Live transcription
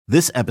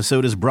This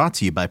episode is brought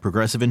to you by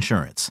Progressive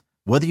Insurance.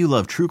 Whether you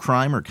love true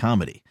crime or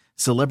comedy,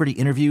 celebrity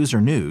interviews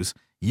or news,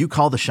 you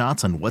call the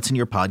shots on what's in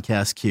your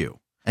podcast queue.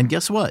 And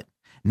guess what?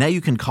 Now you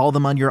can call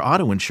them on your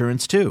auto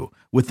insurance too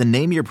with the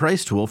Name Your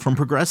Price tool from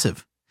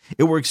Progressive.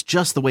 It works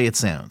just the way it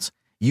sounds.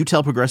 You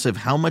tell Progressive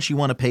how much you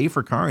want to pay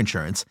for car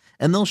insurance,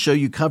 and they'll show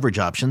you coverage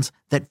options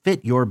that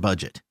fit your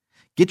budget.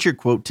 Get your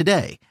quote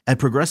today at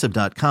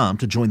Progressive.com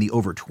to join the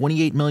over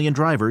 28 million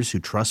drivers who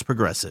trust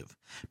Progressive.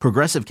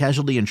 Progressive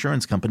Casualty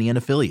Insurance Company and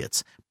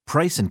Affiliates.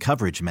 Price and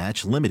coverage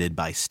match limited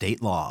by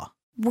state law.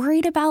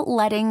 Worried about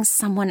letting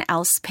someone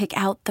else pick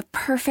out the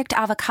perfect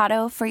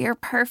avocado for your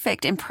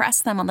perfect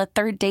impress them on the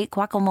third date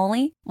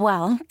guacamole?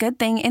 Well, good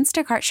thing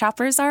Instacart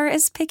shoppers are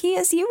as picky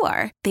as you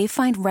are. They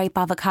find ripe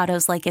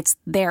avocados like it's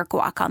their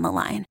guac on the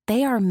line.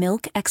 They are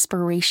milk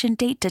expiration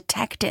date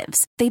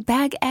detectives. They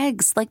bag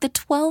eggs like the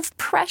 12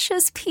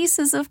 precious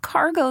pieces of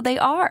cargo they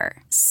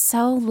are.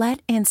 So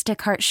let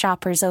Instacart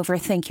shoppers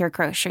overthink your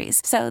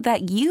groceries so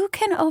that you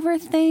can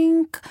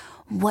overthink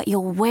what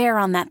you'll wear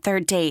on that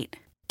third date.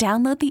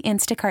 Download the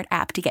Instacart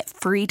app to get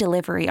free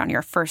delivery on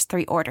your first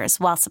 3 orders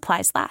while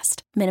supplies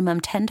last.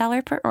 Minimum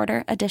 $10 per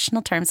order.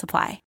 Additional terms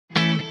apply.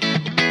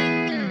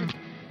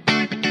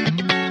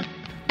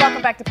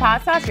 Welcome back to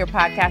Pod Sauce, your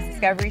podcast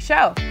discovery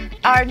show.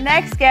 Our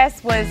next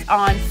guest was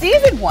on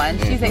season 1.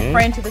 She's a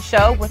friend to the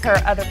show with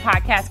her other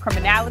podcast,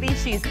 Criminality.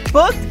 She's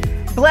booked,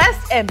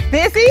 blessed, and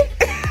busy.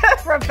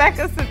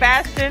 Rebecca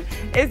Sebastian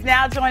is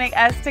now joining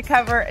us to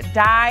cover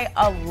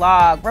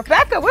Dialogue.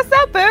 Rebecca, what's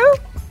up, boo?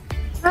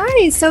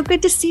 Hi, so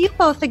good to see you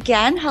both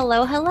again.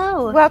 Hello,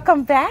 hello.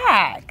 Welcome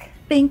back.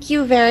 Thank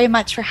you very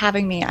much for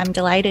having me. I'm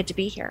delighted to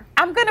be here.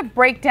 I'm going to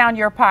break down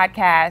your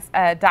podcast,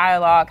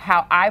 Dialogue,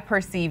 how I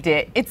perceived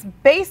it. It's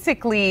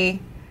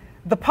basically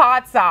the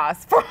pod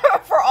sauce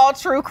for all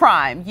true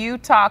crime. You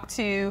talk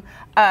to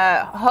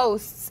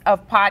hosts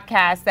of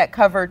podcasts that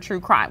cover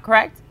true crime,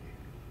 correct?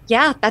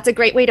 Yeah, that's a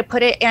great way to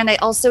put it. And I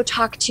also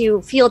talk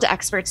to field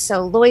experts,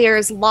 so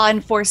lawyers, law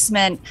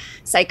enforcement,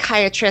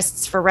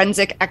 psychiatrists,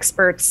 forensic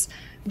experts,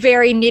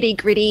 very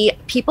nitty-gritty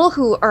people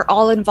who are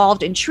all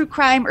involved in true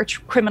crime or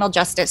criminal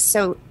justice.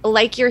 So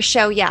like your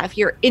show, yeah, if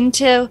you're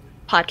into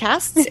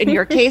podcasts, in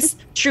your case,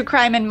 true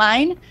crime and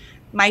mine,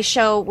 my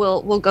show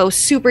will go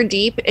super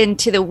deep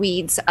into the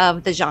weeds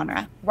of the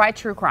genre. Why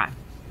true crime?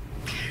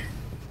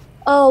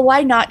 Oh,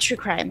 why not true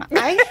crime?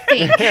 I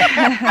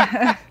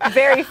think.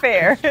 Very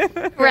fair.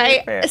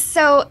 Right? Fair.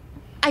 So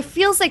I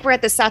feels like we're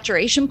at the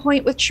saturation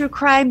point with true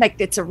crime, like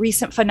it's a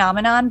recent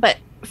phenomenon, but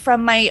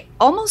from my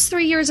almost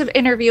 3 years of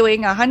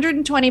interviewing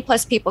 120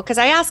 plus people, because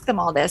I ask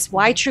them all this,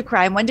 why true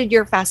crime? When did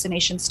your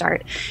fascination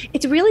start?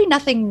 It's really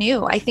nothing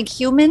new. I think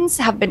humans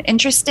have been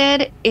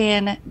interested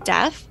in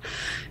death,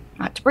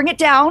 not to bring it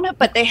down,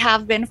 but they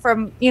have been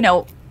from,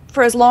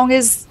 for as long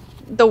as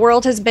the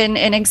world has been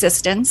in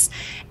existence.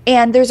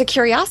 And there's a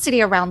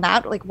curiosity around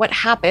that, like what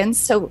happens.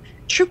 So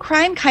true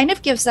crime kind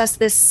of gives us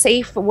this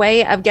safe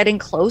way of getting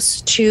close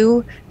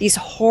to these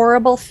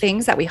horrible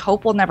things that we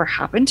hope will never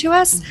happen to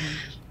us.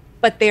 Mm-hmm.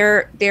 But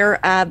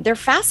they're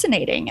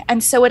fascinating.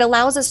 And so it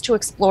allows us to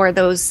explore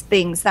those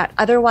things that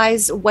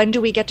otherwise, when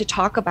do we get to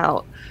talk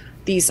about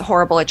these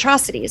horrible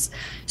atrocities?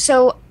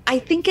 So I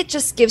think it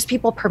just gives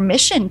people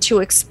permission to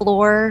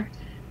explore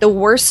the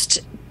worst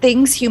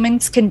things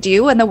humans can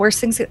do and the worst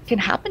things that can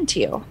happen to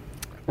you.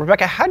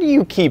 Rebecca, how do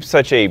you keep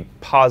such a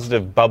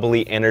positive,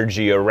 bubbly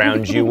energy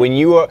around you when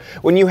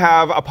you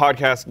have a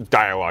podcast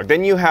Dialogue,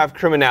 then you have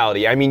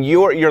Criminality? I mean,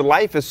 your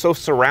life is so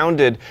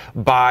surrounded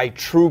by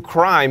true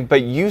crime,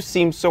 but you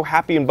seem so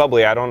happy and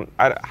bubbly.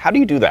 How do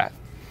you do that?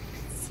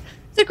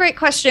 It's a great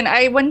question.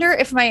 I wonder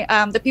if my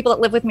the people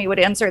that live with me would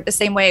answer it the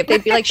same way.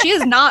 They'd be like, she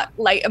is not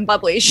light and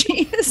bubbly.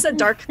 She is a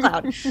dark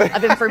cloud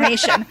of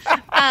information.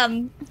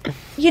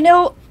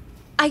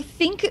 I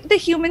think the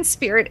human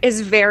spirit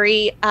is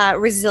very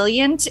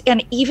resilient.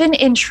 And even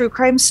in true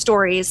crime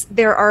stories,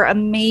 there are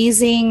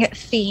amazing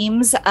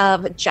themes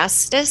of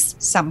justice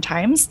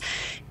sometimes.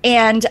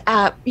 And,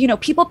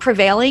 people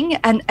prevailing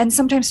and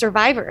sometimes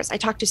survivors. I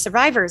talk to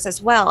survivors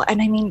as well.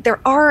 And I mean, there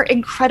are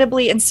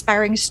incredibly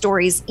inspiring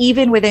stories,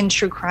 even within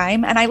true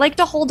crime. And I like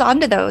to hold on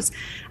to those.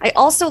 I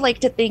also like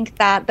to think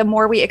that the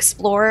more we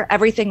explore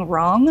everything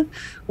wrong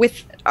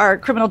with our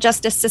criminal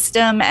justice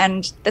system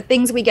and the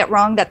things we get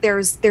wrong, that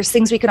there's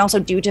things we can also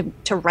do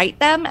to right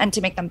them and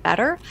to make them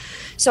better.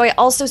 So I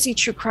also see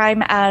true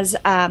crime as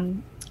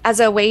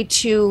a way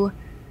to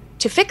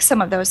fix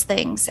some of those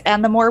things.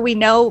 And the more we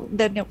know,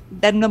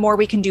 then the more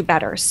we can do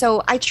better.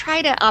 So I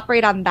try to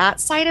operate on that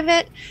side of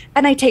it,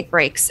 and I take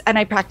breaks and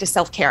I practice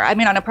self-care. I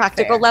mean, on a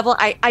practical level,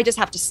 I just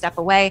have to step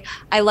away.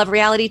 I love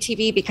reality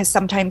TV because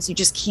sometimes you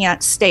just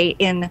can't stay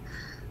in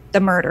the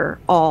murder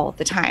all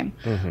the time.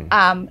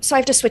 So I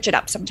have to switch it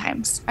up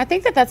sometimes. I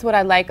think that that's what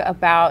I like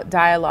about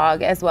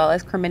dialogue as well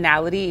as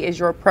criminality is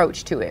your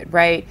approach to it,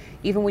 right?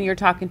 Even when you're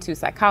talking to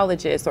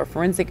psychologists or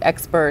forensic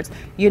experts,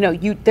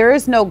 there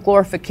is no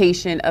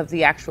glorification of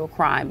the actual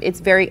crime. It's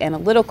very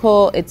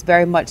analytical. It's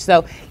very much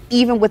so,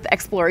 even with the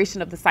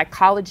exploration of the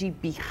psychology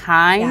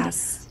behind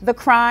the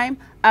crime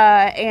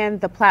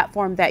and the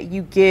platform that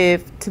you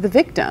give to the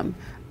victim.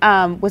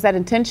 Was that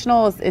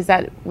intentional? Was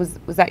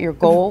that your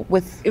goal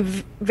with?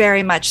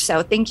 Very much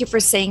so. Thank you for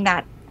saying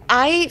that.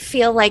 I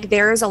feel like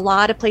there's a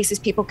lot of places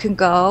people can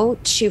go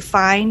to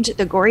find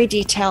the gory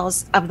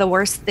details of the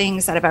worst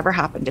things that have ever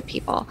happened to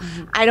people.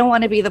 I don't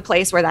want to be the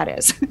place where that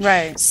is.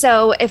 Right.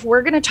 So if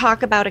we're going to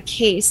talk about a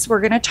case, we're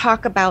going to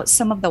talk about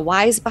some of the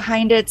whys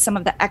behind it, some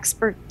of the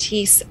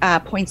expertise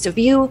points of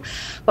view,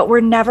 but we're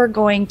never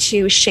going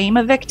to shame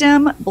a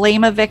victim,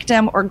 blame a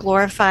victim, or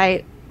glorify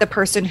the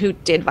person who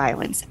did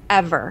violence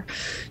ever.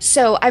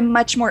 So I'm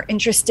much more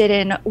interested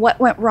in what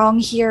went wrong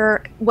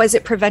here. Was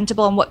it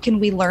preventable? And what can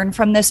we learn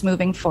from this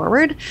moving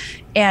forward?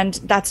 And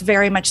that's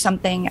very much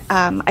something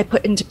I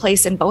put into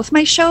place in both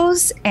my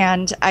shows.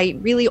 And I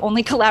really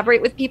only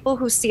collaborate with people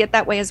who see it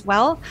that way as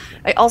well.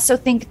 I also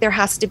think there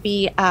has to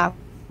be an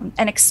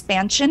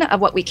expansion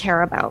of what we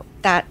care about,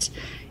 that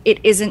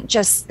it isn't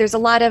just, there's a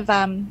lot of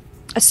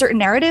a certain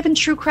narrative in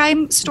true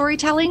crime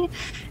storytelling.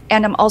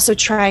 And I'm also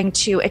trying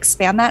to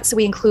expand that so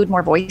we include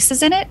more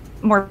voices in it,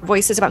 more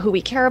voices about who we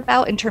care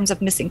about in terms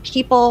of missing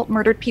people,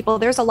 murdered people.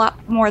 There's a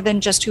lot more than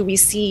just who we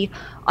see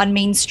on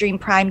mainstream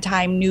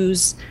primetime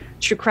news,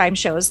 true crime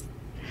shows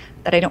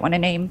that I don't want to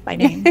name by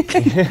name.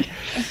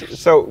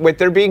 So with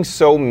there being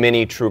so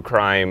many true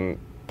crime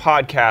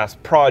podcasts,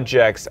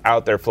 projects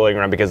out there floating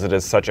around because it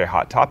is such a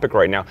hot topic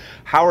right now,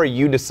 how are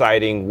you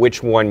deciding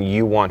which one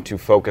you want to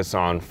focus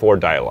on for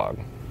dialogue?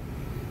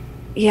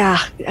 Yeah,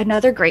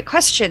 another great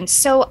question.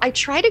 So I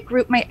try to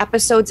group my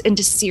episodes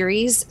into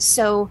series.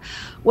 So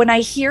when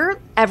I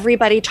hear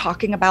everybody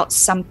talking about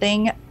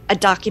something, a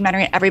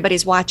documentary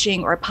everybody's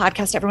watching or a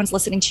podcast everyone's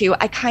listening to,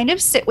 I kind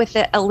of sit with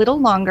it a little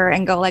longer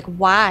and go like,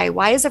 why?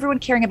 Why is everyone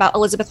caring about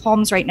Elizabeth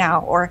Holmes right now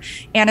or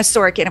Anna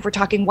Sorokin if we're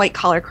talking white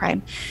collar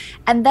crime?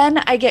 And then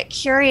I get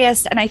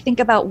curious and I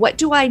think about what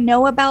do I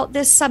know about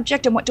this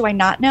subject and what do I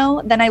not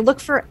know? Then I look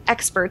for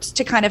experts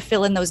to kind of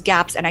fill in those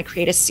gaps and I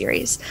create a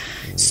series.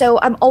 So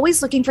I'm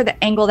always looking for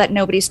the angle that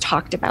nobody's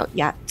talked about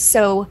yet.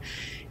 So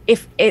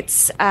if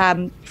it's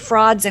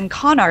frauds and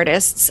con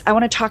artists, I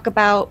want to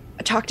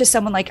talk to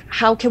someone like,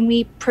 how can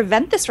we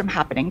prevent this from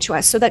happening to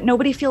us so that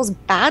nobody feels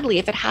badly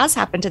if it has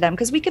happened to them?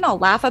 Because we can all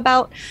laugh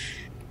about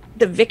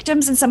the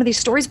victims in some of these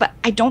stories, but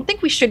I don't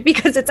think we should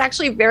because it's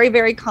actually very,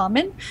 very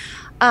common.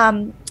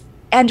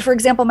 And for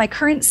example, my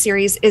current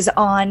series is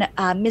on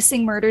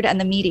missing, murdered, and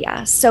the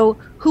media. So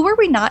who are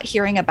we not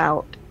hearing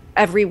about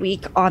every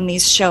week on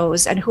these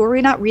shows? And who are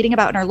we not reading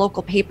about in our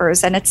local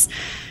papers? And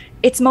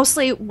it's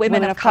mostly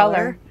women of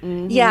color.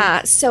 Mm-hmm.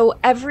 Yeah. So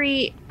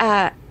every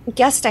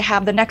guest I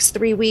have the next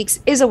 3 weeks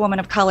is a woman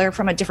of color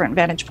from a different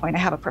vantage point. I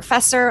have a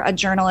professor, a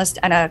journalist,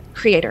 and a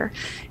creator.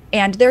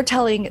 And they're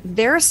telling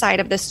their side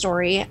of the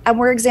story. And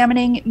we're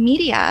examining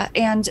media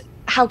and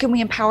how can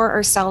we empower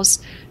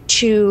ourselves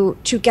to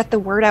get the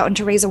word out and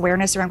to raise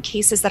awareness around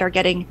cases that are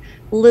getting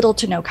little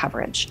to no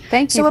coverage.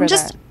 Thank you for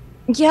that.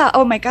 Yeah.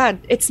 Oh my God.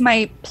 It's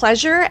my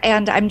pleasure.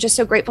 And I'm just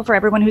so grateful for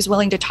everyone who's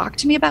willing to talk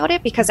to me about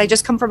it because I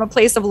just come from a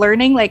place of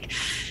learning, like,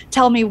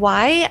 tell me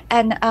why.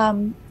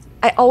 And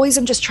I always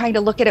am just trying to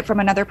look at it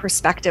from another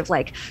perspective,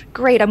 like,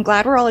 great, I'm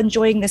glad we're all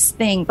enjoying this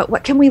thing, but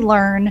what can we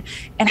learn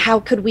and how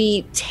could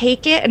we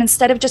take it? And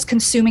instead of just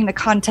consuming the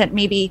content,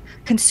 maybe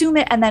consume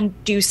it and then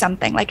do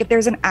something. Like if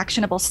there's an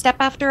actionable step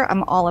after,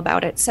 I'm all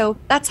about it. So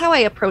that's how I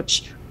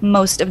approach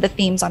most of the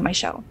themes on my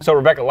show. So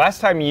Rebecca,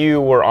 last time you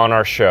were on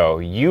our show,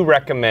 you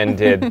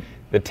recommended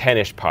the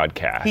 10ish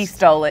podcast. He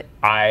stole it.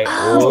 I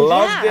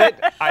loved it.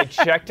 I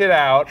checked it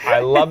out. I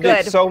loved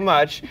it so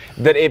much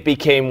that it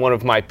became one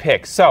of my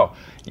picks. So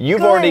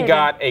you've already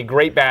got a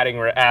great batting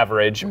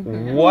average.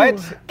 Mm-hmm.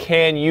 What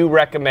can you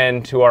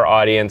recommend to our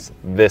audience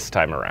this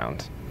time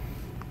around?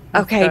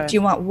 Okay, do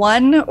you want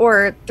 1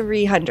 or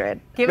 300?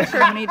 Give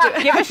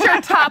us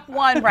your top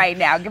one right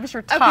now. Give us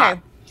your top.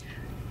 Okay.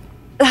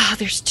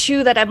 There's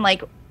 2 that I'm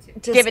like,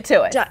 just give it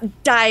to it.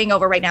 Dying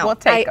over right now. We'll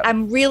take them.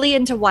 I'm really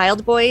into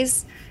Wild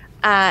Boys.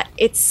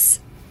 It's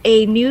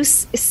a new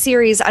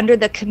series under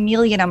the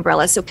Chameleon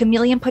umbrella. So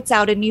Chameleon puts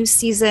out a new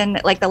season,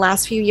 like the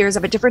last few years,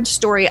 of a different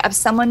story of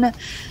someone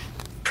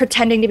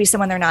pretending to be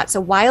someone they're not.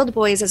 So Wild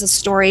Boys is a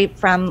story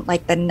from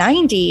like the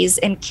 90s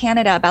in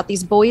Canada about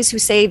these boys who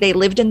say they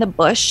lived in the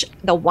bush,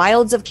 the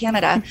wilds of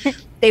Canada.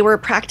 They were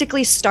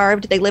practically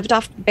starved. They lived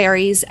off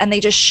berries and they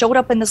just showed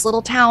up in this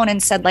little town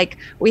and said like,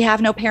 we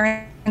have no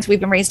parents. We've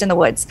been raised in the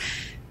woods.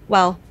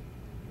 Well,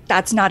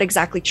 that's not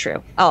exactly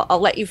true. I'll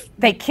let you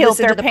They killed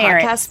their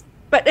parents. Podcast.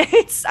 but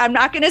I'm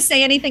not going to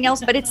say anything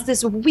else, but it's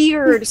this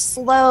weird,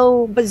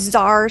 slow,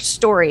 bizarre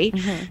story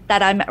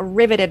that I'm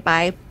riveted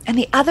by. And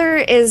the other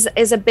is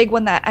a big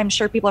one that I'm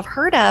sure people have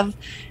heard of,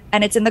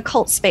 and it's in the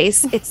cult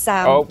space. It's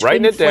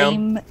Twin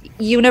Flame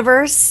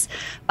Universe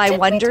by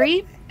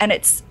Wondery. And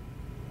it's,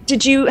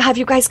 have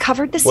you guys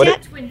covered this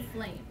yet? Twin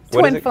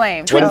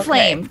Flame. Twin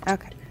Flame.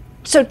 Okay.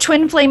 So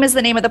Twin Flame is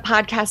the name of the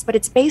podcast, but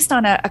it's based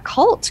on a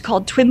cult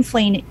called Twin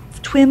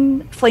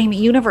Flame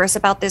Universe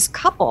about this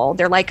couple.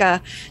 They're like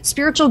a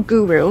spiritual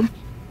guru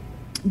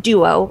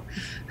duo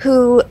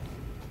who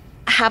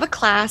have a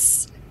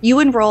class. You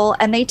enroll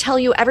and they tell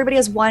you everybody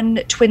has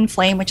one twin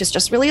flame, which is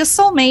just really a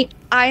soulmate.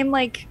 I'm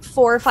like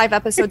 4 or 5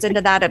 episodes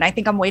into that, and I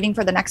think I'm waiting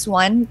for the next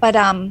one. But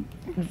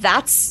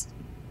that's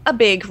a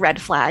big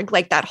red flag,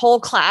 like that whole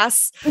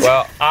class.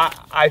 Well,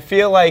 I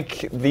feel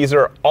like these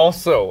are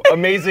also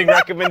amazing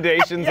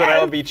recommendations that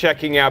I'll be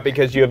checking out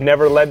because you have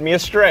never led me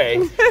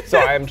astray. So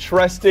I'm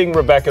trusting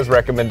Rebecca's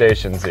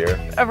recommendations here.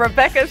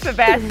 Rebecca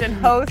Sebastian,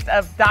 host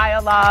of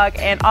Dialogue,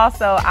 and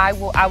also I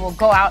will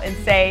go out and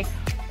say,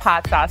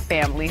 Pod Sauce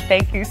family,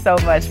 thank you so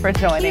much for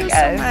joining us.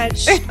 Thank you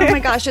so much. Oh my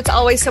gosh, it's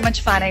always so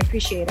much fun. I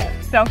appreciate it.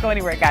 Don't go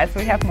anywhere, guys.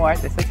 We have more.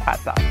 This is Pod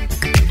Sauce.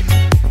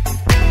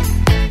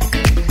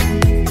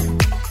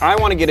 I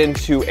want to get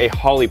into a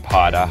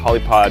Hollypod. A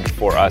Hollypod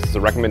for us is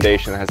a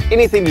recommendation that has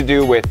anything to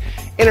do with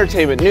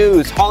entertainment,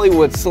 news,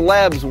 Hollywood,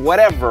 celebs,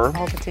 whatever.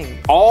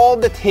 All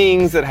the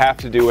things that have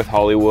to do with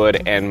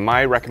Hollywood. And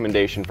my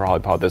recommendation for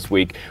Hollypod this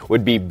week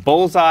would be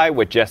Bullseye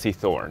with Jesse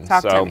Thorne.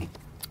 Talk to me.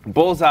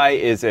 Bullseye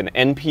is an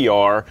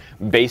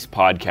NPR-based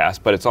podcast,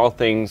 but it's all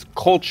things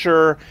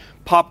culture,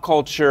 pop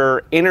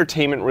culture,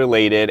 entertainment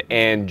related,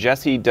 and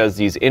Jesse does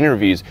these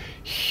interviews,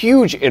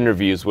 huge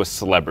interviews with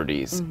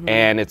celebrities,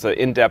 and it's an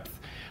in-depth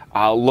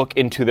look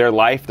into their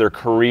life, their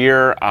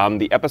career.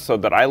 The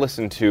episode that I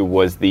listened to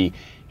was the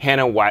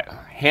Hannah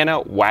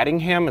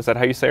Waddingham, is that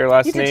how you say her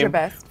last name? You did your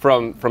best.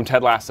 From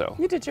Ted Lasso.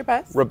 You did your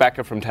best.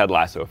 Rebecca from Ted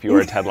Lasso, if you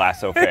were a Ted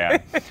Lasso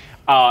fan.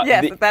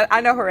 Yes, I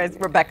know her as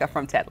Rebecca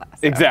from Ted Lasso.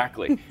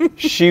 Exactly.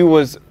 She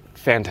was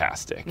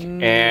fantastic.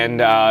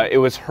 And it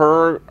was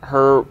her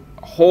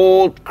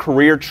whole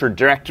career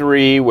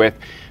trajectory with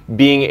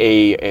being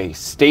a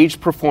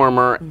stage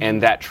performer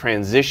and that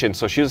transition.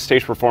 So she was a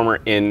stage performer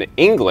in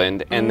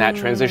England and that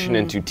transition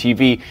into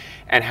TV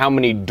and how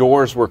many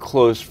doors were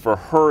closed for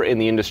her in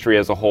the industry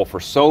as a whole for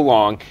so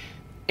long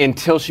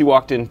until she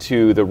walked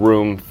into the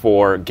room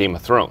for Game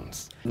of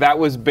Thrones. That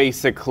was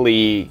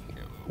basically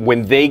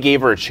when they gave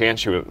her a chance.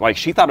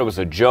 She thought it was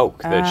a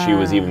joke that she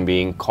was even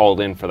being called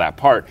in for that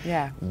part.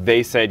 Yeah.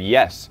 They said,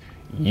 yes,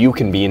 you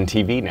can be in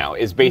TV now,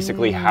 is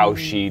basically how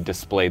she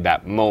displayed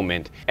that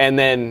moment. And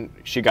then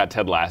she got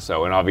Ted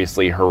Lasso, and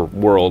obviously her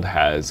world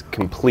has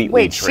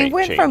completely changed.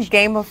 Wait, she went from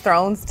Game of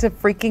Thrones to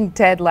freaking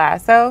Ted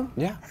Lasso?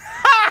 Yeah.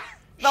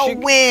 The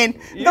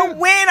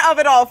win of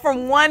it all,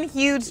 from one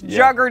huge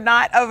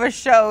juggernaut of a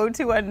show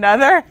to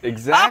another.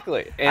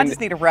 Exactly. I just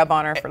need to rub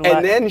on her for luck.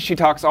 And then she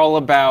talks all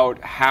about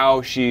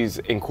how she's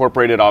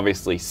incorporated,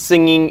 obviously,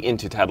 singing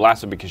into Ted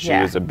Lasso because she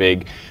was a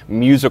big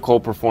musical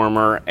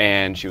performer.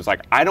 And she was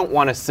like, I don't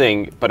want to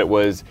sing, but it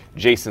was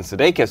Jason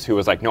Sudeikis who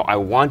was like, no, I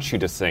want you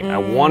to sing. I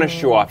want to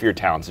show off your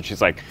talents. And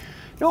she's like,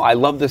 no, I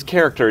love this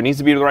character. It needs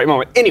to be at the right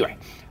moment. Anyway.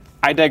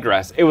 I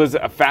digress. It was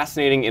a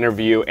fascinating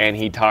interview, and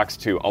he talks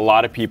to a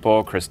lot of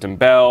people. Kristen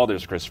Bell,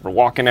 there's a Christopher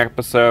Walken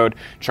episode,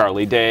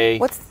 Charlie Day.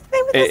 What's the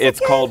name of this It's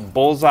called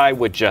Bullseye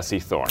with Jesse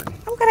Thorne.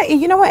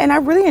 You know what, and I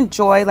really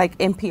enjoy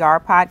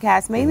NPR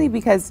podcasts, mainly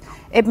because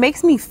it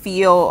makes me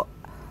feel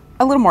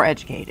a little more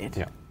educated.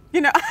 Yeah.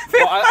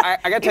 I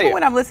gotta tell you, even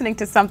when I'm listening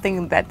to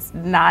something that's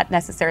not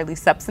necessarily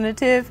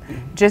substantive,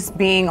 just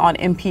being on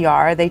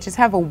NPR, they just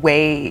have a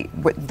way,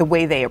 the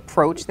way they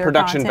approach their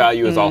production content.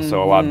 value is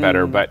also a lot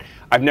better, but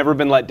I've never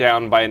been let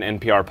down by an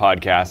NPR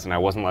podcast, and I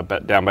wasn't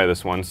let down by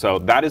this one. So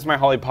that is my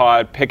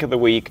Hollypod pick of the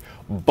week,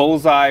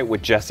 Bullseye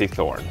with Jesse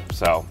Thorne.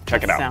 So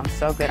check it out. Sounds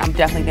so good. I'm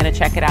definitely going to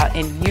check it out,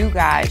 and you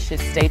guys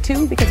should stay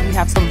tuned because we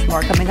have so much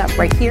more coming up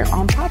right here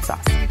on Pod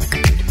Sauce.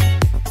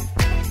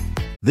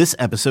 This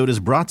episode is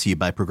brought to you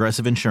by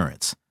Progressive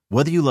Insurance.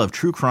 Whether you love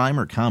true crime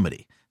or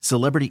comedy,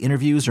 celebrity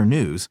interviews or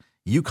news,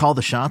 you call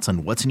the shots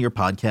on what's in your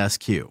podcast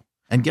queue.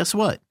 And guess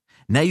what?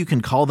 Now you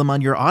can call them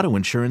on your auto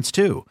insurance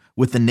too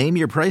with the Name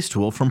Your Price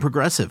tool from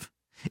Progressive.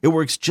 It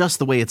works just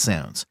the way it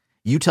sounds.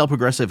 You tell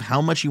Progressive how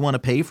much you want to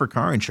pay for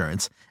car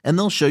insurance, and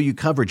they'll show you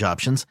coverage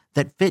options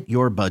that fit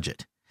your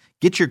budget.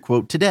 Get your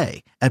quote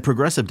today at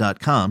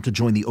Progressive.com to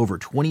join the over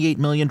 28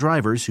 million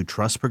drivers who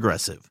trust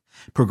Progressive.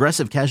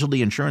 Progressive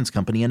Casualty Insurance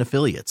Company and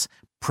Affiliates.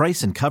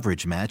 Price and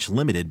coverage match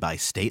limited by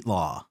state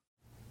law.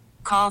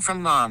 Call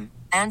from mom.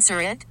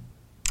 Answer it.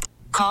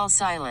 Call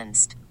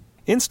silenced.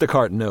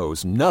 Instacart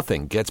knows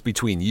nothing gets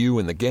between you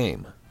and the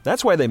game.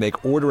 That's why they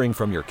make ordering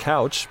from your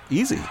couch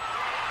easy.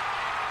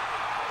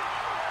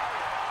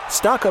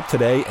 Stock up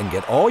today and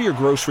get all your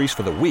groceries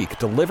for the week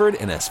delivered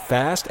in as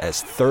fast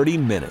as 30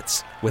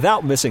 minutes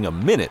without missing a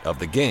minute of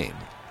the game.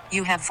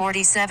 You have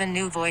 47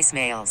 new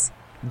voicemails.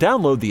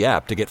 Download the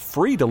app to get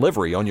free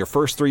delivery on your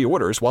first 3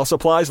 orders while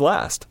supplies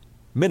last.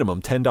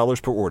 Minimum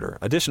 $10 per order.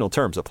 Additional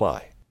terms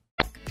apply.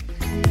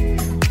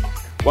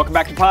 Welcome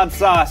back to Pod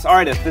Sauce. All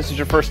right, if this is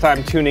your first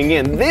time tuning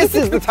in, this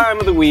is the time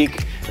of the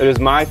week that is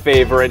my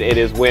favorite. It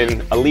is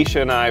when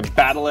Alicia and I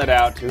battle it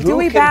out to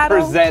who can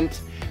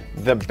present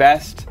the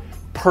best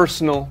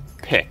personal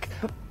pick.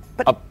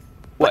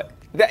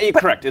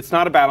 Correct. It's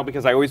not a battle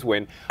because I always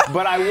win.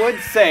 But I would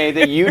say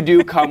that you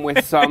do come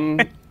with some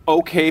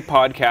okay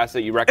podcasts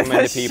that you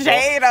recommend to people. The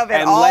shade of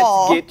it and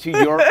all. Let's get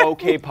to your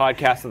okay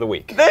podcast of the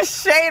week. The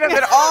shade of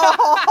it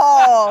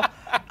all.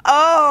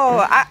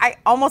 Oh, I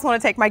almost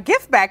want to take my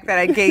gift back that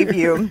I gave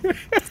you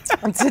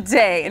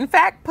today. In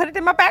fact, put it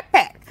in my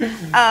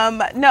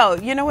backpack. No,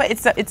 you know what?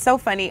 It's so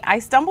funny. I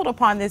stumbled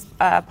upon this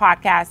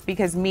podcast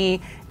because me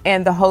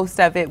and the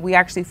host of it, we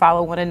actually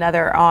follow one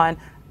another on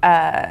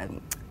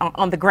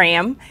the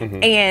gram.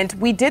 Mm-hmm. And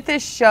we did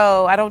this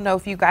show, I don't know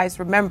if you guys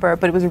remember,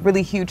 but it was a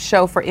really huge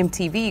show for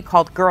MTV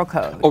called Girl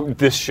Code. Oh,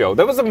 this show.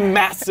 That was a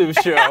massive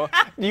show.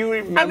 You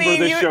remember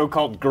the show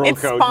called Girl Code? It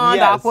spawned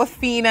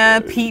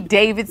Aquafina, Pete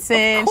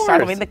Davidson,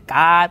 Charlamagne the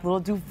God, Lil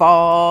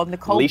Duval,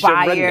 Nicole Alicia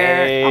Byer.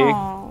 Renee.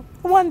 Oh,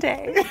 one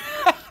day.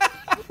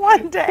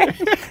 One day.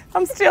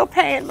 I'm still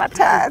paying my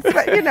tithes,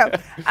 but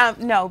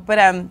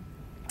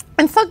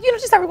and so,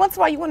 just every once in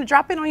a while you want to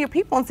drop in on your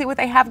people and see what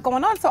they have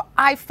going on. So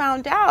I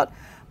found out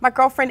my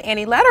girlfriend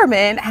Annie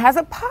Letterman has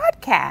a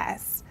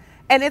podcast,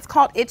 and it's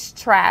called It's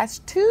Trash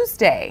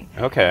Tuesday.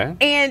 Okay.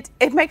 And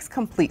it makes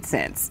complete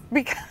sense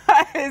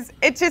because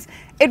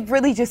it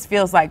really just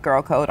feels like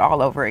Girl Code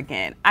all over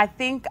again. I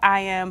think I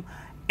am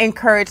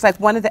encouraged. Like,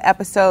 one of the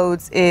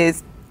episodes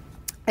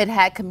it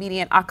had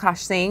comedian Akash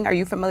Singh. Are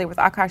you familiar with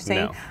Akash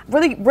Singh? No.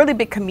 Really, really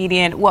big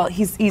comedian. Well,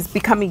 he's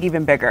becoming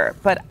even bigger.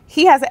 But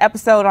he has an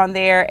episode on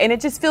there, and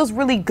it just feels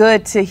really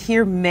good to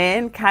hear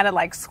men kind of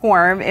like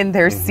squirm in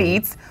their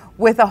seats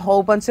with a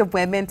whole bunch of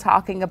women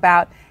talking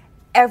about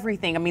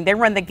everything. I mean, they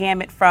run the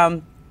gamut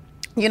from,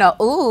 now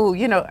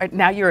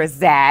you're a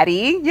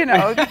zaddy,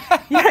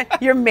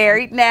 you're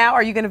married now.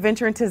 Are you going to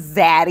venture into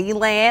zaddy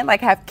land,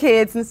 like have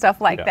kids and stuff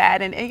like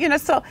that?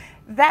 And so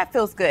that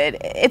feels good.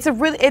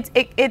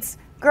 It's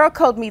Girl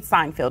Code meets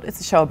Seinfeld. It's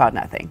a show about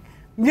nothing,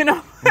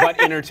 But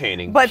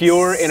entertaining, but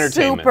pure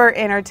entertainment. Super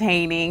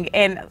entertaining.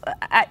 And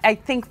I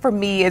think for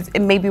me,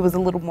 it maybe was a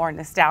little more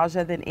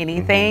nostalgia than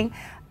anything.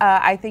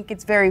 I think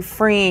it's very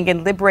freeing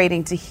and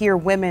liberating to hear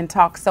women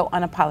talk so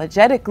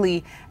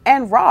unapologetically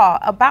and raw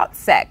about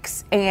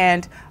sex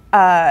and,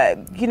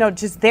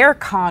 just their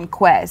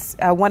conquests.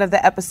 One of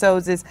the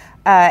episodes is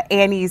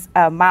Annie's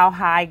Mile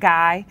High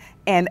guy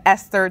and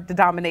Esther the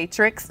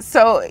Dominatrix.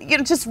 So,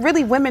 just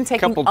really women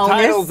taking couple onus.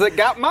 titles that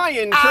got my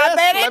interest. I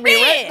bet it Let me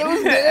write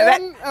those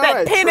down.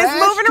 that pen is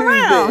moving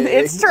around.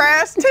 It's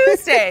Trash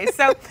Tuesday.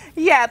 So,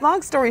 yeah,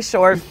 long story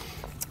short,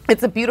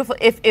 it's a beautiful,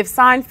 if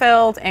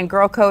Seinfeld and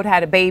Girl Code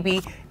had a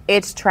baby,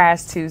 It's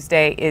Trash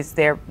Tuesday is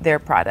their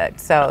product.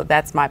 So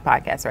that's my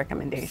podcast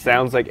recommendation.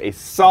 Sounds like a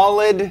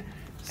solid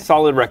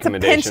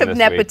recommendation. It's a pinch of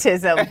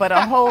nepotism, but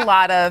a whole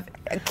lot of,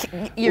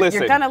 you're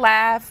going to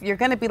laugh. You're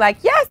going to be like,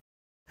 yes.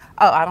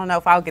 Oh, I don't know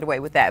if I'll get away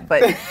with that,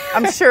 but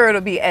I'm sure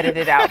it'll be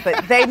edited out.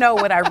 But they know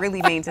what I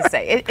really mean to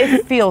say.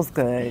 It feels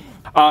good.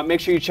 Make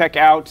sure you check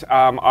out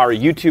our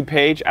YouTube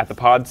page at the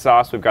Pod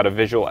Sauce. We've got a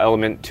visual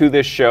element to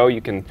this show.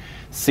 You can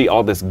see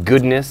all this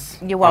goodness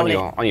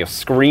on your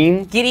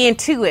screen. Get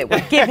into it.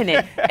 We're giving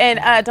it.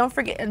 And don't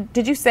forget,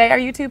 did you say our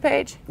YouTube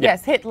page? Yeah.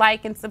 Yes, hit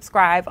like and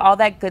subscribe, all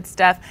that good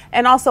stuff.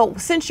 And also,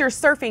 since you're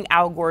surfing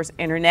Al Gore's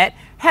internet,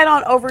 head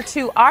on over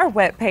to our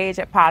webpage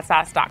at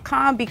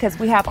podsauce.com because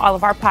we have all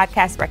of our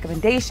podcast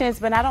recommendations.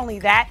 But not only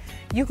that,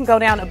 you can go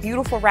down a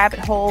beautiful rabbit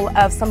hole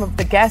of some of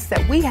the guests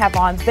that we have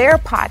on their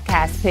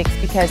podcast picks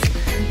because,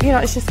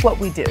 it's just what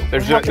we do.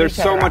 There's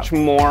so much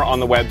more on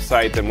the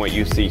website than what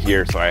you see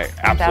here, so I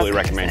absolutely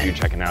recommend you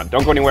checking out.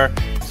 Don't go anywhere.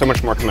 So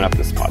much more coming up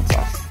this Pod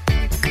Sauce.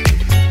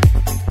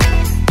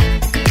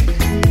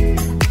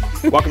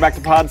 Welcome back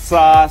to Pod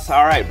Sauce.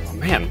 All right,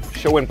 man,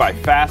 show went by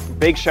fast.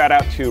 Big shout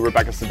out to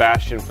Rebecca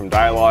Sebastian from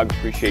Dialogue.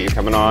 Appreciate you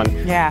coming on.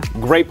 Yeah.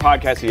 Great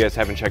podcast. You guys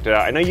haven't checked it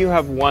out. I know you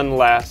have one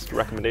last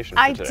recommendation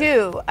for today. I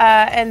do.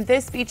 And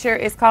this feature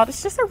is called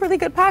It's Just a Really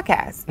Good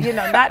Podcast.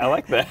 I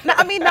like that.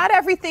 Not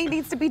everything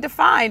needs to be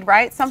defined,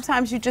 right?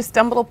 Sometimes you just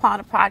stumble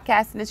upon a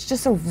podcast and it's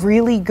just a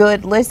really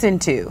good listen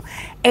to.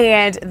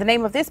 And the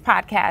name of this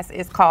podcast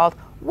is called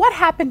What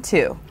Happened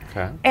To?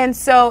 Okay. And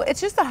so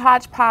it's just a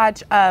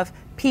hodgepodge of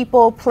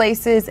people,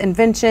 places,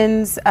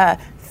 inventions,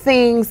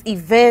 things,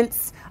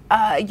 events.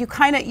 You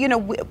kind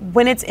of,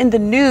 when it's in the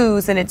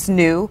news and it's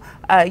new,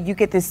 you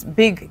get this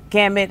big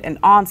gamut and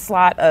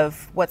onslaught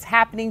of what's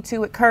happening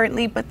to it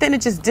currently, but then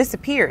it just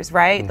disappears,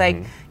 right?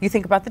 Like you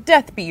think about the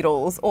Death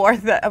Beatles or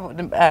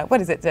the, what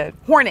is it, the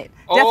Hornet.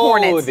 Death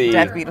Hornets. The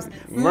Death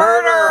Beatles.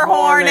 Murder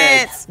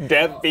Hornets.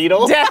 Death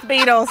Beatles. Death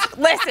Beatles.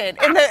 Listen,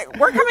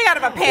 we're coming out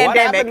of a pandemic.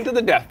 What happened to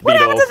the Death Beatles? What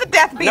happened to the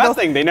Death Beatles?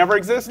 Nothing. They never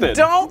existed.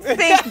 Don't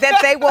think that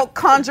they will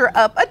conjure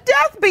up a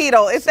Death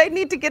Beetle if they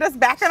need to get us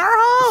back in our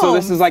home. So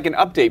this is like an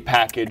update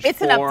package.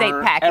 It's an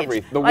update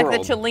package. The like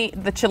world.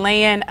 the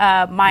Chilean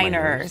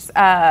miners.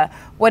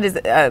 What is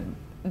it?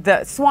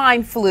 the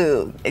swine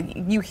flu.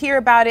 You hear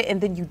about it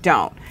and then you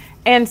don't.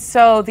 And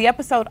so the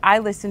episode I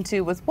listened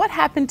to was what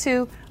happened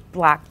to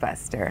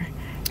Blockbuster.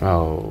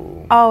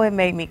 Oh, it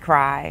made me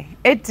cry.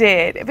 It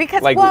did.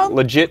 Because,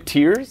 legit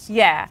tears?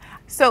 Yeah.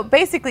 So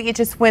basically it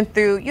just went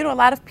through, a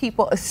lot of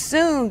people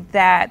assumed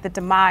that the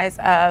demise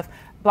of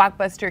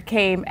Blockbuster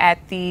came at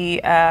the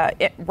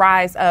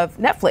rise of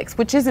Netflix,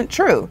 which isn't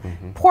true.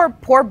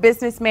 Poor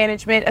business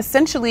management.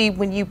 Essentially,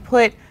 when you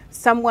put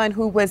someone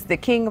who was the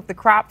king of the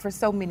crop for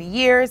so many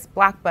years,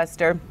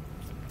 Blockbuster,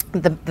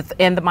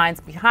 and the minds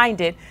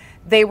behind it,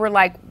 they were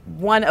like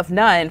one of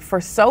none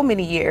for so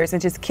many years and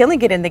just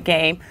killing it in the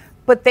game.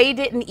 But they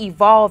didn't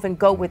evolve and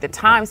go with the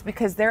times,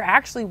 because there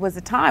actually was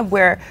a time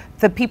where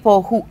the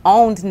people who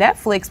owned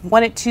Netflix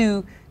wanted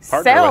to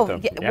sell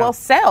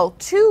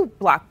to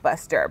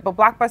Blockbuster. But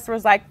Blockbuster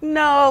was like,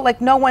 no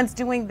one's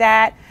doing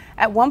that.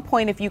 At one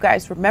point, if you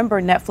guys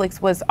remember,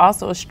 Netflix was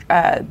also,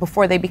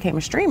 before they became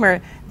a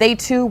streamer, they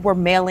too were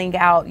mailing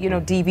out,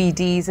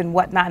 DVDs and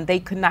whatnot, and they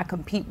could not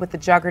compete with the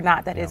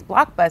juggernaut that is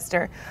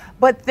Blockbuster.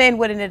 But then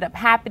what ended up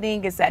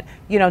happening is that,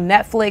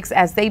 Netflix,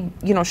 as they,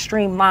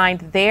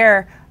 streamlined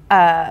their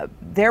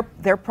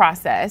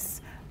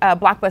process,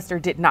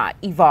 Blockbuster did not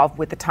evolve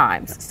with the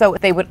times. So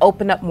they would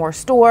open up more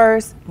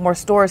stores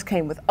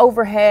came with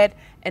overhead,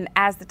 and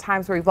as the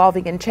times were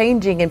evolving and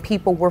changing and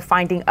people were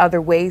finding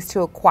other ways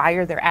to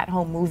acquire their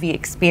at-home movie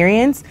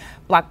experience,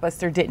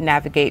 Blockbuster didn't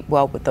navigate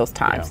well with those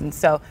times. And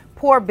so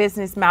poor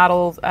business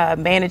models,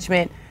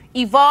 management,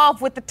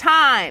 evolve with the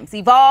times,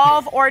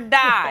 evolve or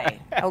die,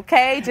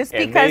 okay? Just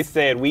because. And they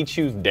said, we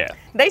choose death.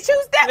 They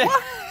choose death,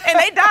 and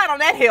they died on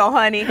that hill,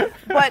 honey.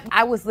 But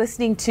I was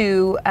listening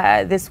to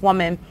this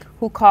woman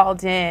who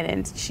called in,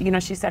 and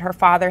she said her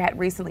father had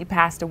recently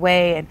passed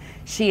away, and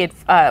she had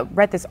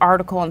read this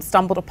article and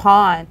stumbled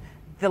upon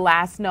the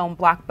last known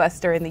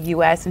Blockbuster in the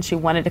U.S., and she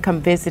wanted to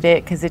come visit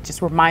it because it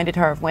just reminded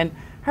her of when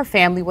her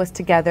family was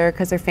together,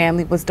 because her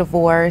family was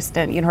divorced,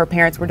 and her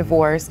parents were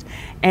divorced,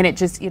 and it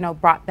just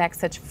brought back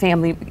such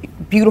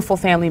beautiful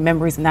family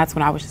memories. And that's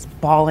when I was just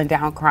bawling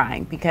down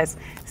crying, because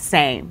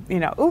same,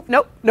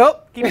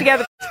 nope, keep it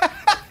together.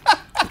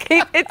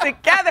 Keep it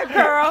together,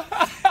 girl.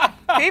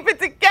 Keep it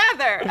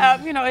together.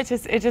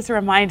 It just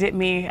reminded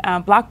me,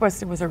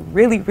 Blockbuster was a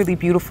really, really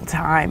beautiful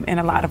time in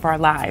a lot of our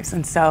lives.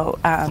 And so,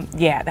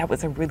 that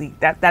was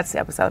that's the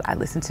episode I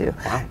listened to.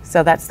 Wow.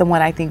 So that's the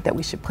one I think that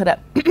we should put up.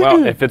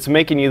 Well, if it's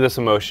making you this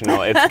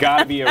emotional, it's got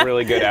to be a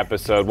really good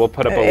episode. We'll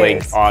put up a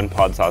link on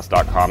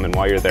podsauce.com. And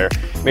while you're there,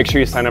 make sure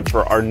you sign up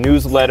for our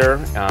newsletter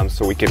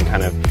so we can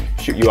kind of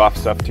shoot you off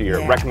stuff to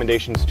your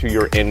recommendations to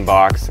your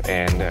inbox.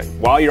 And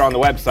while you're on the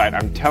website,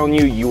 I'm telling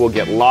you, you will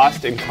get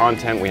lost in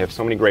content. We have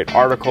so many great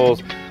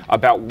articles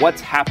about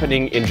what's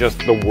happening in just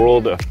the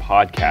world of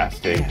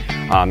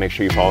podcasting. Make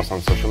sure you follow us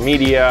on social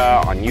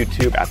media, on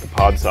YouTube at The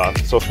Pod Sauce.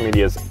 Social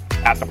media is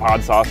at The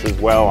Pod Sauce as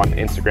well, on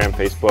Instagram,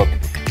 Facebook,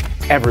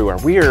 everywhere.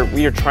 We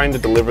are trying to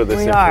deliver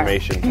this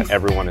information to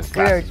everyone as fast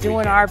as we can.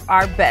 We are doing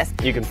our best.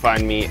 You can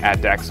find me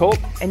at Dax Holt.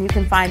 And you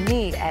can find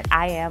me at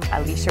I am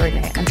Alicia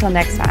Renee. Until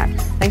next time,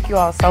 thank you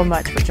all so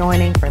much for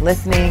joining, for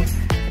listening,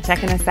 for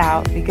checking us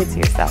out. Be good to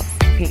yourselves.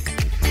 Peace.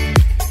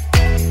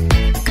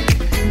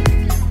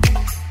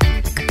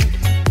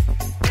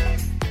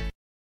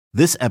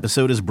 This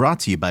episode is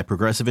brought to you by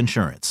Progressive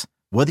Insurance.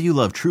 Whether you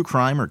love true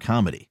crime or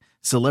comedy,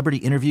 celebrity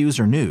interviews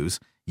or news,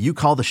 you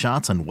call the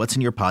shots on what's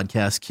in your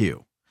podcast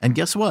queue. And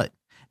guess what?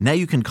 Now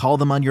you can call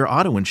them on your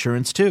auto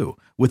insurance too,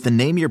 with the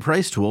Name Your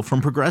Price tool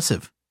from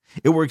Progressive.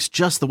 It works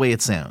just the way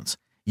it sounds.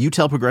 You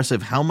tell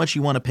Progressive how much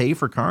you want to pay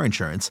for car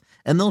insurance,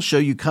 and they'll show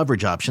you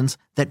coverage options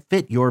that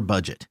fit your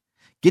budget.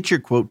 Get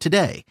your quote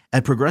today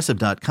at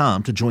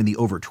Progressive.com to join the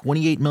over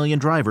 28 million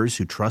drivers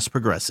who trust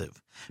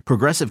Progressive.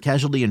 Progressive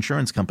Casualty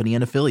Insurance Company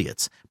and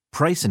Affiliates.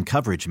 Price and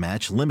coverage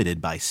match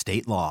limited by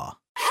state law.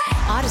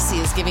 Odyssey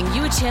is giving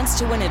you a chance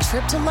to win a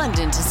trip to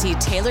London to see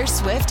Taylor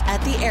Swift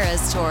at the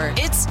Eras Tour.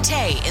 It's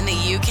Tay in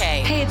the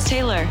UK. Hey, it's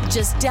Taylor.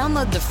 Just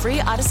download the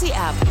free Odyssey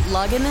app,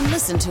 log in and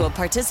listen to a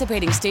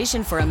participating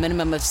station for a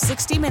minimum of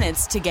 60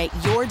 minutes to get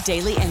your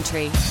daily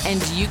entry.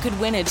 And you could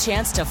win a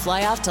chance to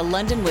fly off to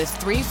London with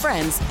 3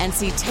 friends and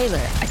see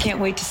Taylor. I can't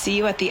wait to see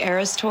you at the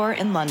Eras Tour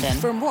in London.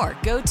 For more,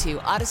 go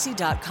to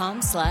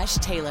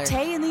odyssey.com/Taylor.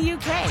 Tay in the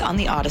UK. It's on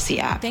the Odyssey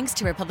app. Thanks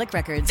to Republic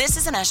Records. This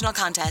is a national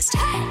contest.